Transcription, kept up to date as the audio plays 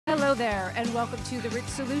Hello there, and welcome to The Rich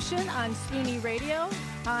Solution on Spoony Radio.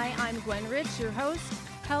 Hi, I'm Gwen Rich, your host,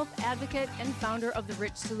 health advocate, and founder of The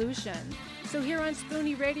Rich Solution. So here on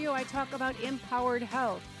Spoony Radio, I talk about empowered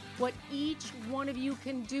health, what each one of you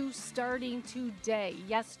can do starting today,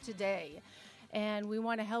 yes, today. And we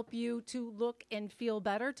want to help you to look and feel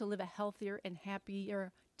better, to live a healthier and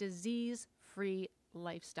happier, disease-free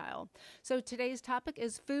lifestyle. So today's topic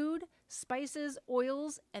is food, spices,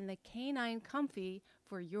 oils, and the Canine Comfy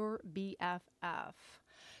for your BFF.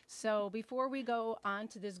 So before we go on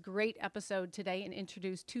to this great episode today and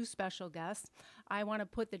introduce two special guests, I want to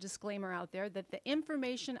put the disclaimer out there that the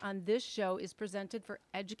information on this show is presented for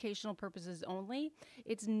educational purposes only.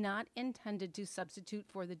 It's not intended to substitute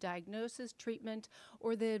for the diagnosis, treatment,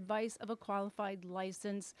 or the advice of a qualified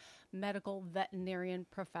licensed medical veterinarian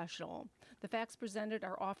professional. The facts presented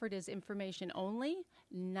are offered as information only,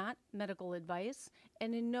 not medical advice,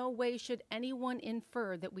 and in no way should anyone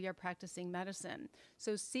infer that we are practicing medicine.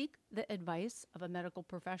 So seek the advice of a medical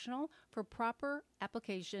professional for proper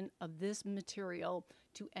application of this material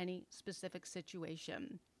to any specific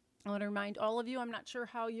situation. I want to remind all of you, I'm not sure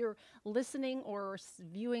how you're listening or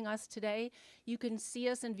viewing us today. You can see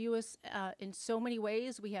us and view us in so many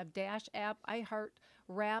ways. We have Dash app, iHeart,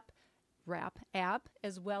 Rap app,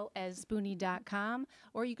 as well as Spoony.com,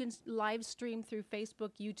 or you can live stream through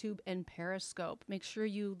Facebook, YouTube, and Periscope. Make sure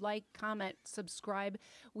you like, comment, subscribe.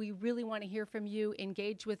 We really want to hear from you.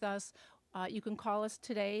 Engage with us. You can call us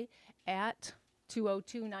today at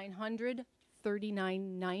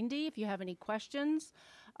 202-900-3990 if you have any questions.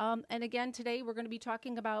 And again, today we're going to be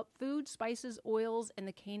talking about food, spices, oils, and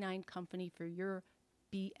the Canine Company for your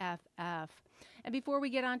BFF. And before we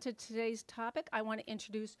get on to today's topic, I want to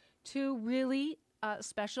introduce two really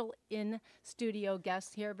special in-studio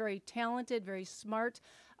guests here, very talented, very smart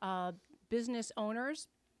business owners.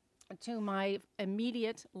 To my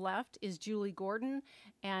immediate left is Julie Gordon,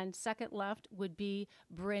 and second left would be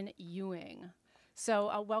Bryn Ewing.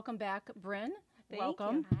 So welcome back, Bryn.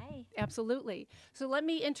 Welcome. Thank you. Hi. Absolutely. So let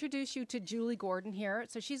me introduce you to Julie Gordon here.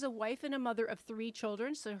 So she's a wife and a mother of 3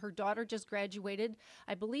 children. So her daughter just graduated,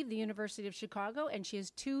 I believe, the University of Chicago, and she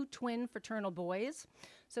has 2 twin fraternal boys.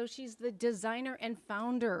 So she's the designer and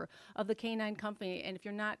founder of the Canine Company. And if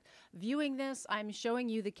you're not viewing this, I'm showing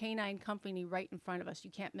you the Canine Company right in front of us.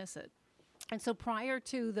 You can't miss it. And so prior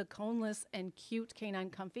to the coneless and cute Canine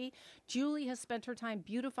Comfy, Julie has spent her time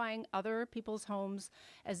beautifying other people's homes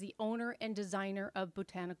as the owner and designer of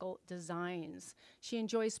Botanical Designs. She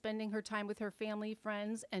enjoys spending her time with her family,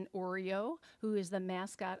 friends, and Oreo, who is the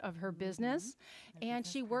mascot of her business. And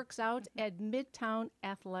she works out at Midtown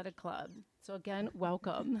Athletic Club. So again,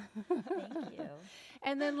 welcome. Thank you.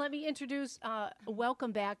 And then let me introduce,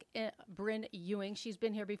 welcome back, Bryn Ewing. She's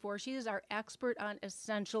been here before. She is our expert on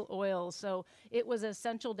essential oils. So it was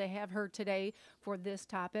essential to have her today for this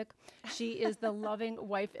topic. She is the loving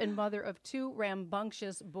wife and mother of 2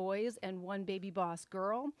 rambunctious boys and 1 baby boss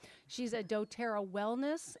girl. She's a doTERRA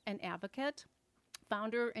wellness and advocate,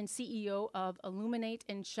 founder and CEO of Illuminate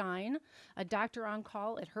and Shine, a doctor on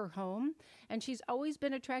call at her home. And she's always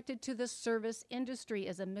been attracted to the service industry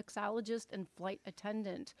as a mixologist and flight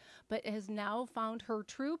attendant, but has now found her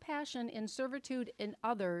true passion in servitude in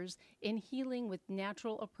others in healing with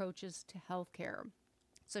natural approaches to healthcare.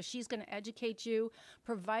 So she's going to educate you,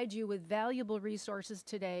 provide you with valuable resources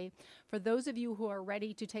today for those of you who are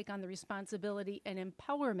ready to take on the responsibility and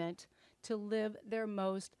empowerment to live their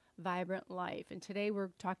most vibrant life. And today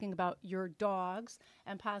we're talking about your dog's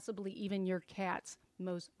and possibly even your cat's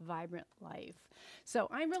most vibrant life. So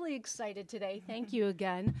I'm really excited today. Thank you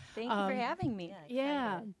again. Thank you for having me.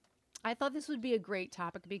 Yeah. I thought this would be a great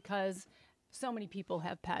topic because so many people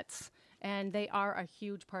have pets and they are a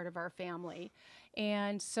huge part of our family.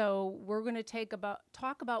 And so we're going to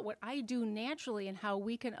talk about what I do naturally and how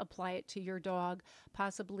we can apply it to your dog,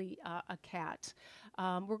 possibly a cat.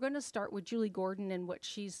 We're going to start with Julie Gordon and what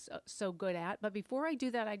she's so good at. But before I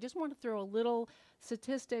do that, I just want to throw a little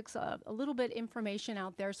statistics, a little bit information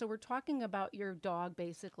out there. So we're talking about your dog,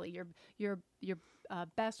 basically, your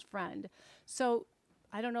best friend. So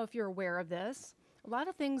I don't know if you're aware of this. A lot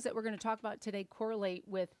of things that we're going to talk about today correlate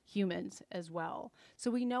with humans as well.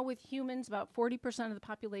 So we know with humans, about 40% of the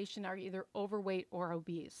population are either overweight or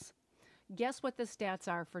obese. Guess what the stats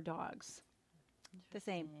are for dogs? The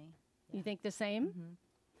same. You think the same? Mm-hmm.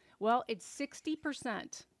 Well, it's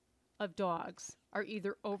 60% of dogs are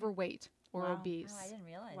either overweight or obese. Oh, I didn't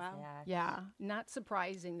realize that. Yeah, not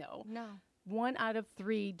surprising though. No. 1 out of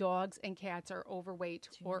 3 dogs and cats are overweight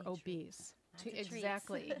or obese.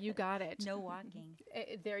 Exactly. You got it. No walking.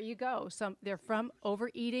 There you go. They're from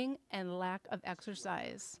overeating and lack of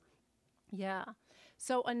exercise. Yeah.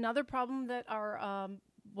 So another problem that our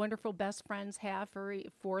wonderful best friends have, for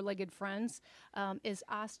four-legged friends, is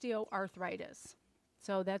osteoarthritis.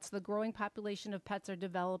 So that's the growing population of pets are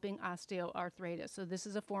developing osteoarthritis. So this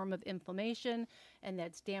is a form of inflammation, and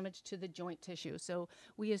that's damage to the joint tissue. So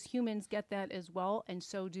we as humans get that as well, and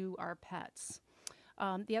so do our pets.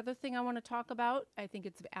 The other thing I want to talk about, I think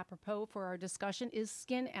it's apropos for our discussion, is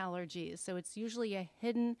skin allergies. So it's usually a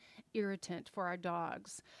hidden irritant for our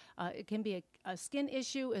dogs. It can be a skin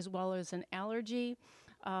issue as well as an allergy.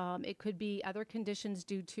 It could be other conditions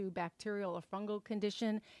due to bacterial or fungal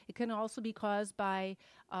condition. It can also be caused by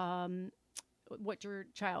what your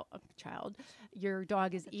your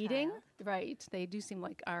dog is eating. Child. Right. They do seem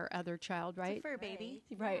like our other child, right? It's a fur baby.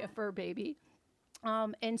 Right, Yeah. a fur baby.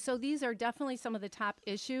 And so these are definitely some of the top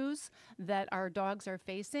issues that our dogs are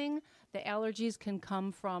facing. The allergies can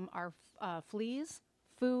come from our fleas,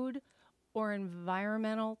 food, or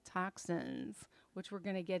environmental toxins, which we're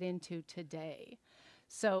going to get into today.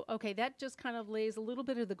 So, okay, that just kind of lays a little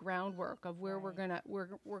bit of the groundwork of where we're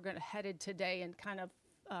gonna headed today, and kind of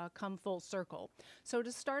come full circle. So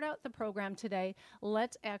to start out the program today,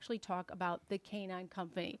 let's actually talk about the Canine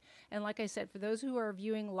Comfy. And like I said, for those who are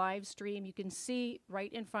viewing live stream, you can see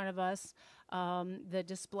right in front of us the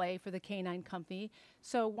display for the Canine Comfy.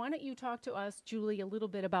 So why don't you talk to us, Julie, a little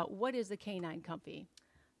bit about what is the Canine Comfy?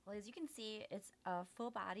 Well, as you can see, it's a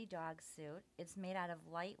full body dog suit. It's made out of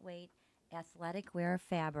lightweight athletic wear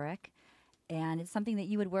fabric, and it's something that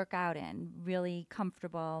you would work out in, really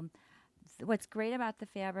comfortable. What's great about the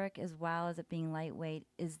fabric, as well as it being lightweight,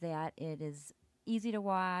 is that it is easy to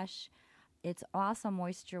wash. It's also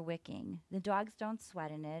moisture wicking. The dogs don't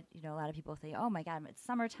sweat in it. You know, a lot of people say, oh my God, it's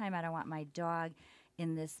summertime, I don't want my dog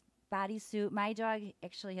in this bodysuit. My dog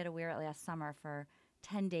actually had to wear it last summer for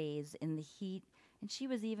 10 days in the heat. And she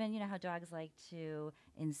was even, you know how dogs like to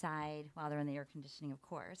inside, while they're in the air conditioning, of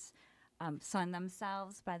course, sun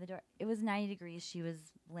themselves by the door. It was 90 degrees. She was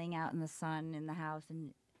laying out in the sun in the house.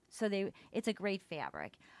 And so it's a great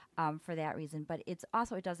fabric for that reason. But it's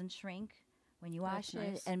also, it doesn't shrink when you wash That's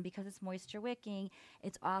it. nice. And because it's moisture wicking,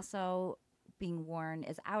 it's also being worn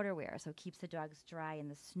as outerwear. So it keeps the dogs dry in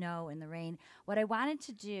the snow and the rain. What I wanted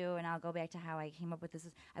to do, and I'll go back to how I came up with this,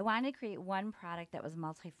 is I wanted to create one product that was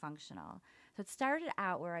multifunctional. So it started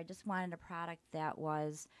out where I just wanted a product that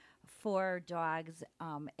was for dogs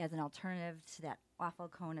as an alternative to that awful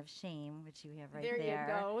cone of shame, which you have right there. There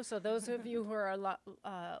you go. So those of you who are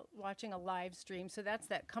watching a live stream, so that's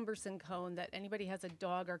that cumbersome cone that anybody has a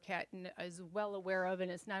dog or cat is well aware of,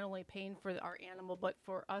 and it's not only pain for our animal, but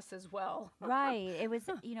for us as well. Right. It was,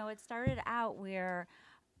 you know, it started out where,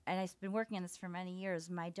 and I've been working on this for many years,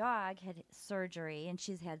 my dog had surgery, and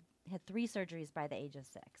she's had 3 surgeries by the age of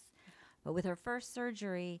 6. But with her first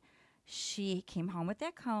surgery, she came home with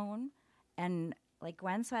that cone, and like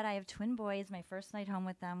Gwen said, I have twin boys. My first night home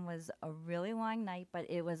with them was a really long night, but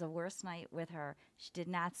it was a worse night with her. She did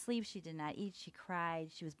not sleep. She did not eat. She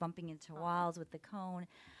cried. She was bumping into walls with the cone.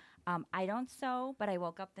 I don't sew, but I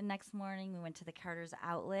woke up the next morning. We went to the Carter's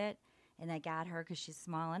outlet, and I got her, because she's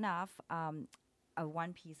small enough, a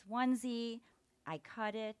one-piece onesie. I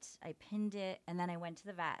cut it. I pinned it, and then I went to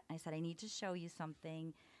the vet. I said, I need to show you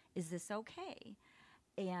something. Is this okay?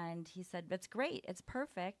 And he said, that's great. It's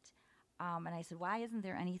perfect. And I said, why isn't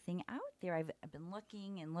there anything out there? I've been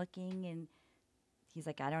looking, and he's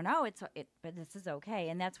like, I don't know. But this is okay.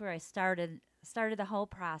 And that's where I started the whole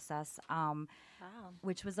process,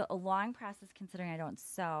 which was a long process considering I don't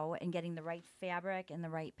sew, and getting the right fabric and the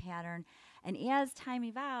right pattern. And as time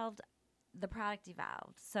evolved, the product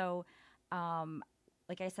evolved. So,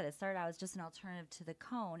 like I said, it started out as just an alternative to the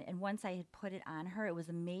cone. And once I had put it on her, it was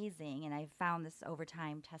amazing. And I found this over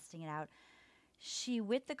time, testing it out. She,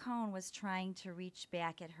 with the cone, was trying to reach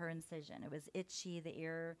back at her incision. It was itchy. The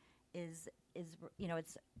ear is you know,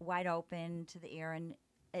 it's wide open to the ear, and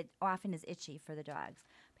it often is itchy for the dogs.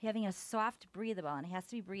 But having a soft, breathable, and it has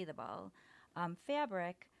to be breathable,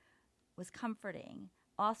 fabric was comforting.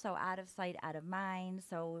 Also out of sight, out of mind,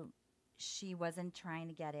 so she wasn't trying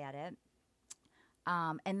to get at it.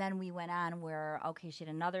 And then we went on where, okay, she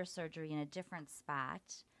had another surgery in a different spot.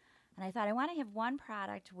 And I thought, I want to have one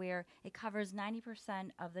product where it covers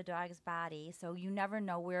 90% of the dog's body, so you never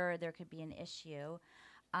know where there could be an issue.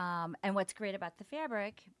 And what's great about the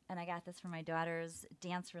fabric, and I got this from my daughter's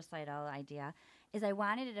dance recital idea, is I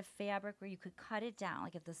wanted it a fabric where you could cut it down,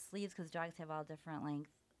 like if the sleeves, because dogs have all different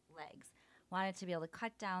length legs, wanted to be able to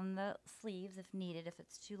cut down the sleeves if needed, if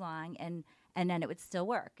it's too long, and then it would still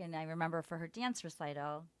work. And I remember for her dance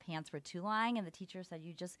recital, pants were too long, and the teacher said,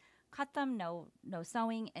 you just cut them, no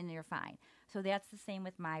sewing, and you're fine. So that's the same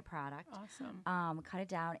with my product. Awesome. Cut it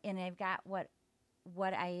down, and I've got what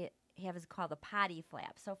what I have is called a potty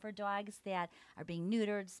flap. So for dogs that are being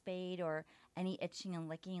neutered, spayed, or any itching and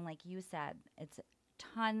licking, like you said, it's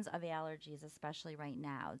tons of allergies, especially right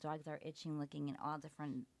now. Dogs are itching, licking in all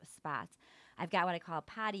different spots. I've got what I call a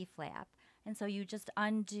potty flap. And so you just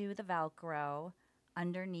undo the Velcro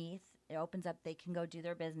underneath. It opens up. They can go do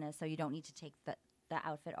their business, so you don't need to take the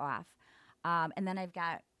outfit off. And then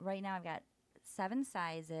right now I've got 7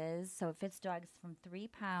 sizes, so it fits dogs from 3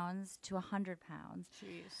 pounds to 100 pounds.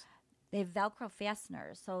 Jeez. They have Velcro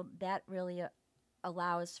fasteners, so that really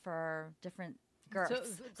allows for different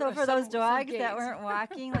girths. So for those dogs that weren't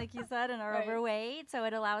walking, like you said, and are Right. overweight, so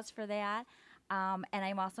it allows for that. And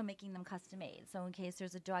I'm also making them custom made. So in case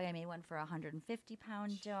there's a dog, I made one for a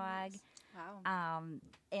 150-pound dog. Wow.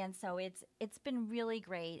 And so it's been really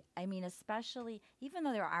great. I mean, especially even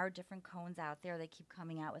though there are different cones out there, they keep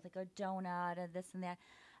coming out with like a donut and this and that.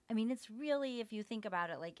 I mean, it's really, if you think about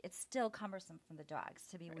it, like it's still cumbersome for the dogs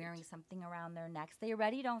to be wearing something around their necks. They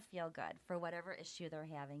already don't feel good for whatever issue they're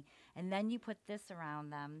having. And then you put this around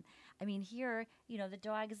them. I mean, here, the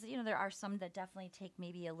dogs, there are some that definitely take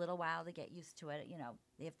maybe a little while to get used to it,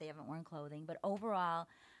 if they haven't worn clothing. But overall,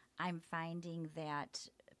 I'm finding that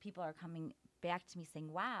people are coming back to me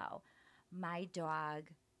saying, wow, my dog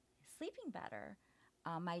is sleeping better.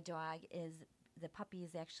 The puppy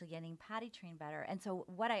is actually getting potty trained better. And so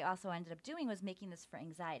what I also ended up doing was making this for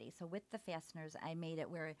anxiety. So with the fasteners, I made it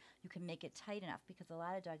where you can make it tight enough, because a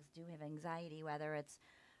lot of dogs do have anxiety, whether it's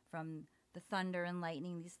from the thunder and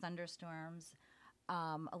lightning, these thunderstorms,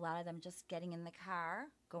 a lot of them just getting in the car,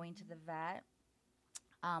 going to the vet,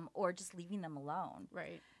 or just leaving them alone.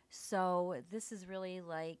 Right. So this is really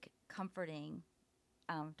like comforting.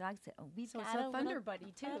 Dogs say, "Oh, we've got it's a a Thunder little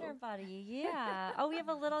Buddy too. Thunder Buddy, yeah. Oh, we have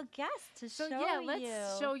a little guest to So show yeah, you.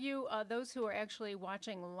 let's show you those who are actually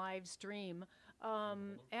watching live stream.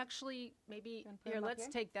 Actually, maybe here, let's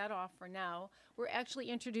take that off for now. We're actually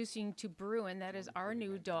introducing to Bruin. That is our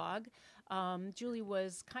new dog. Julie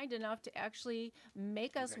was kind enough to actually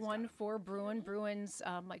make us one for Bruin. Bruin's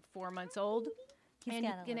like 4 months old. And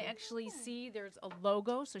you can actually see there's a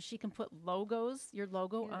logo, so she can put your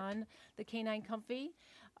logo on the Canine Comfy.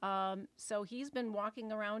 So he's been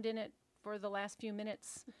walking around in it for the last few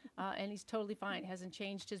minutes, and he's totally fine. Hasn't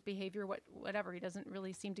changed his behavior, whatever. He doesn't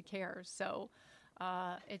really seem to care. So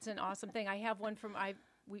it's an awesome thing. I have one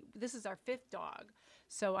this is our 5th dog,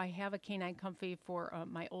 so I have a Canine Comfy for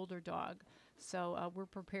my older dog. So we're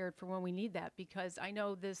prepared for when we need that, because I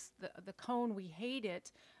know the cone, we hate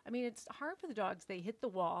it. I mean, it's hard for the dogs. They hit the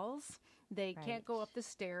walls. They can't go up the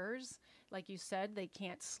stairs. Like you said, they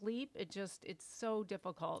can't sleep. It's so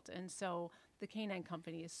difficult. And so the Canine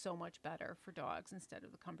Company is so much better for dogs instead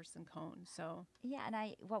of the cumbersome cone. So yeah,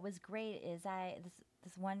 and what was great is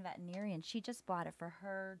this one veterinarian, she just bought it for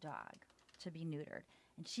her dog to be neutered.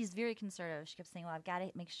 And she's very conservative. She kept saying, well, I've got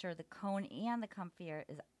to make sure the cone and the comfy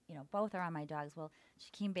both are on my dogs. Well,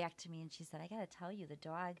 she came back to me and she said, I got to tell you, the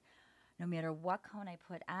dog, no matter what cone I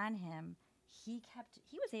put on him, he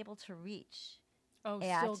was able to reach.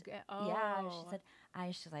 Yeah. She said,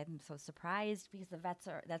 I'm so surprised, because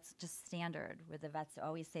that's just standard where the vets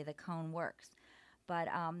always say the cone works. But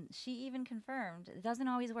she even confirmed it doesn't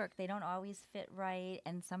always work. They don't always fit right.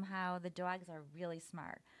 And somehow the dogs are really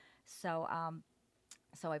smart. So,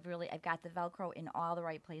 I've got the Velcro in all the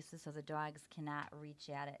right places, so the dogs cannot reach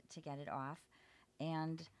at it to get it off.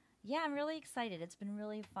 And yeah, I'm really excited. It's been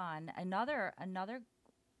really fun.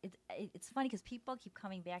 It's funny because people keep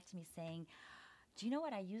coming back to me saying, do you know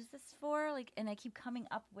what I use this for? And I keep coming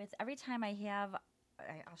up with, every time I'll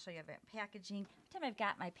show you packaging. Every time I've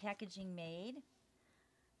got my packaging made,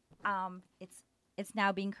 it's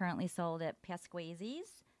now being currently sold at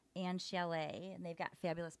Pasquazzi's and Chalet, and they've got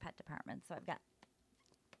fabulous pet departments. So I've got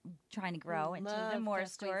trying to grow into even more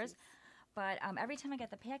stores. But every time I get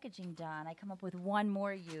the packaging done, I come up with one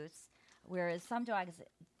more use, whereas some dogs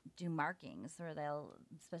do markings, or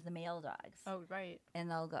especially the male dogs. Oh, right. And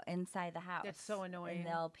they'll go inside the house. That's so annoying. And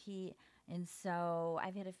they'll pee. And so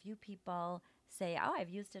I've had a few people say, oh, I've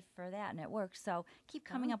used it for that, and it works. So keep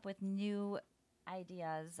coming up with new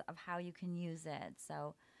ideas of how you can use it.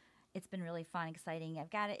 So it's been really fun, exciting. I've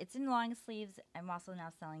got it. It's in long sleeves. I'm also now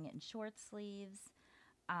selling it in short sleeves.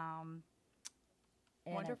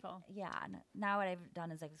 Wonderful. Now what I've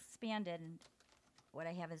done is I've expanded, and what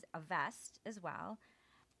I have is a vest as well.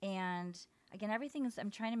 And again, I'm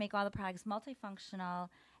trying to make all the products multifunctional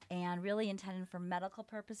and really intended for medical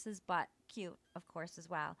purposes, but cute, of course, as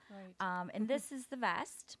well. Right. And this is the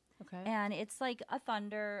vest. Okay. And it's like a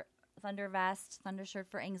thunder vest, thunder shirt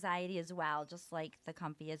for anxiety as well, just like the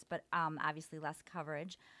Comfy is, but obviously less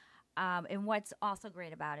coverage. And what's also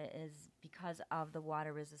great about it is because of the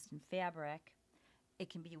water-resistant fabric, it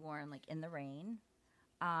can be worn like in the rain.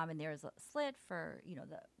 And there's a slit for,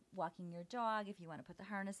 the walking your dog if you want to put the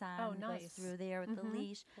harness on. Oh, It nice. goes through there with the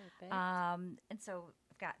leash. Perfect. And so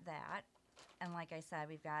I've got that. And like I said,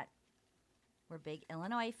 we're big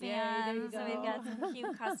Illinois fans. Yay, there you So we've go. got some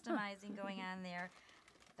cute customizing going on there.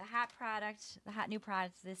 The hot new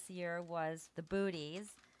product this year was the booties.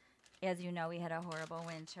 As you know, we had a horrible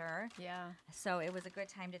winter. Yeah. So it was a good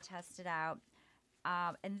time to test it out.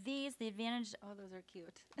 And the advantage, Oh, those are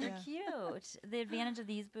cute. they're cute. The advantage of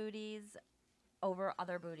these booties over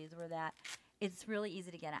other booties were that it's really easy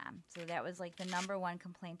to get on. So that was like the number one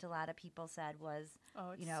complaint a lot of people said was,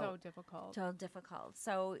 Oh, it's so difficult. so difficult.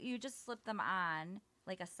 So you just slip them on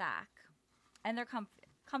like a sock, and they're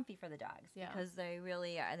comfy for the dogs because they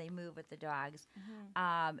really are. They move with the dogs.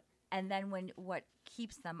 And then what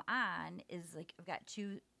keeps them on is like I've got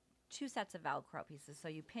two sets of Velcro pieces. So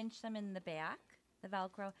you pinch them in the back, the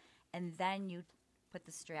Velcro, and then you put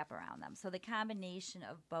the strap around them. So the combination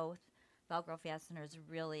of both Velcro fasteners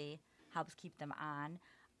really helps keep them on.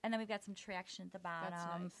 And then we've got some traction at the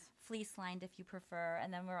bottom, nice. fleece lined if you prefer.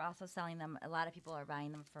 And then we're also selling them. A lot of people are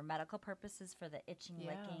buying them for medical purposes for the itching,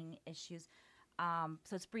 licking issues.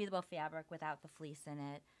 So it's breathable fabric without the fleece in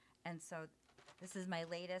it. And so this is my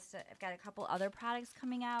latest. I've got a couple other products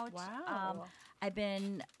coming out. Wow.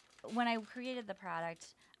 When I created the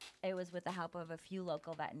product, it was with the help of a few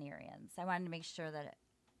local veterinarians. I wanted to make sure that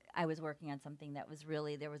I was working on something that was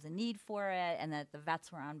really, there was a need for it and that the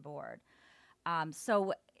vets were on board.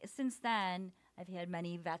 So since then, I've had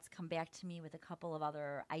many vets come back to me with a couple of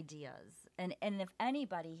other ideas. And if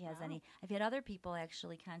anybody has any, I've had other people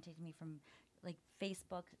actually contact me from like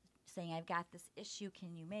Facebook saying, I've got this issue,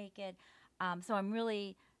 can you make it? So I'm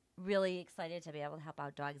really, really excited to be able to help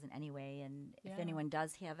out dogs in any way. And if anyone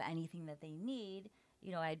does have anything that they need,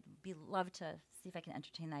 I'd love to see if I can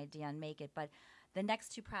entertain the idea and make it. But the next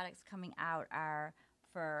two products coming out are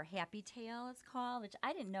for Happy Tail, it's called, which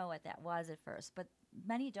I didn't know what that was at first. But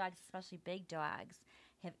many dogs, especially big dogs,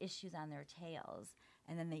 have issues on their tails.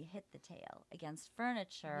 And then they hit the tail against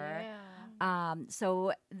furniture. Yeah.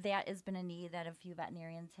 So that has been a need that a few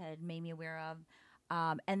veterinarians had made me aware of.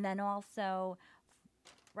 And then also,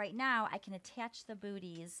 right now, I can attach the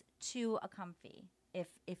booties to a comfy.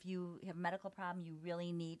 If you have a medical problem, you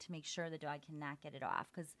really need to make sure the dog cannot get it off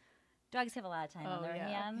because dogs have a lot of time on their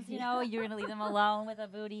hands. You're going to leave them alone with a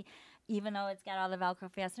booty, even though it's got all the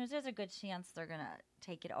Velcro fasteners. There's a good chance they're going to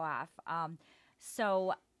take it off.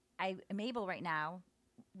 So I am able right now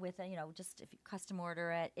with just if you custom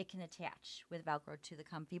order it, it can attach with Velcro to the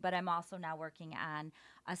comfy. But I'm also now working on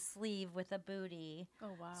a sleeve with a booty.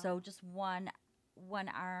 Oh, wow. So just one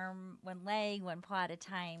arm, one leg, one paw at a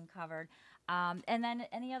time covered. And then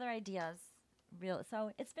any other ideas?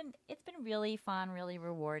 So it's been really fun, really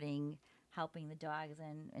rewarding helping the dogs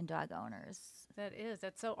and dog owners.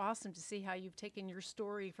 That's so awesome to see how you've taken your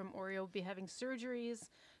story from Oreo having surgeries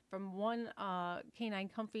from one Canine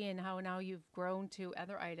Comfy and how now you've grown to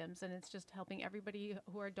other items, and it's just helping everybody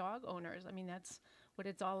who are dog owners. I mean, that's what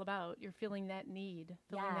it's all about. You're feeling that need,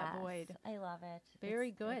 filling that void. I love it.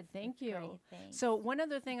 Very good. Thank you. Great. Thanks. So one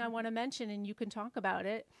other thing I want to mention, and you can talk about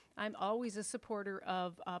it, I'm always a supporter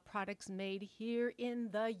of products made here in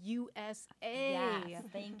the USA. Yes,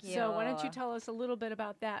 thank you. So why don't you tell us a little bit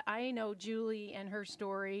about that? I know Julie and her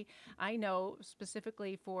story. I know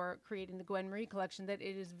specifically for creating the Gwen Marie collection that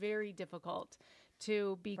it is very difficult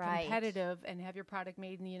to be competitive and have your product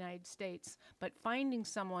made in the United States. But finding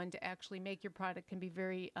someone to actually make your product can be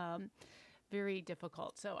very, very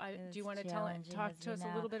difficult. So do you want to talk to us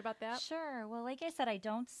a little bit about that? Sure. Well, like I said, I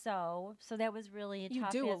don't sew, so that was really You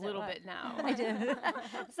tough. do a as it little was. bit now. I do.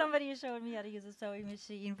 Somebody showed me how to use a sewing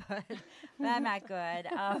machine, but I'm not good.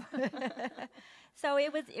 So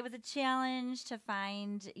it was a challenge to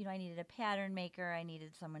find. I needed a pattern maker. I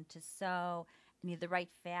needed someone to sew. I needed the right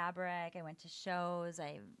fabric. I went to shows.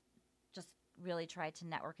 I just really tried to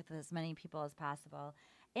network with as many people as possible,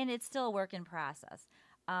 and it's still a work in process.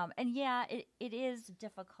 And it is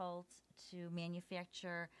difficult to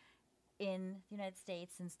manufacture in the United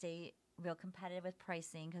States and stay real competitive with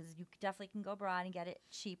pricing because you definitely can go abroad and get it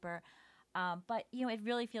cheaper. But it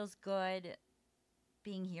really feels good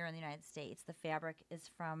being here in the United States. The fabric is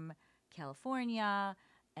from California,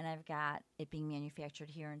 and I've got it being manufactured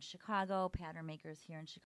here in Chicago, pattern makers here in Chicago.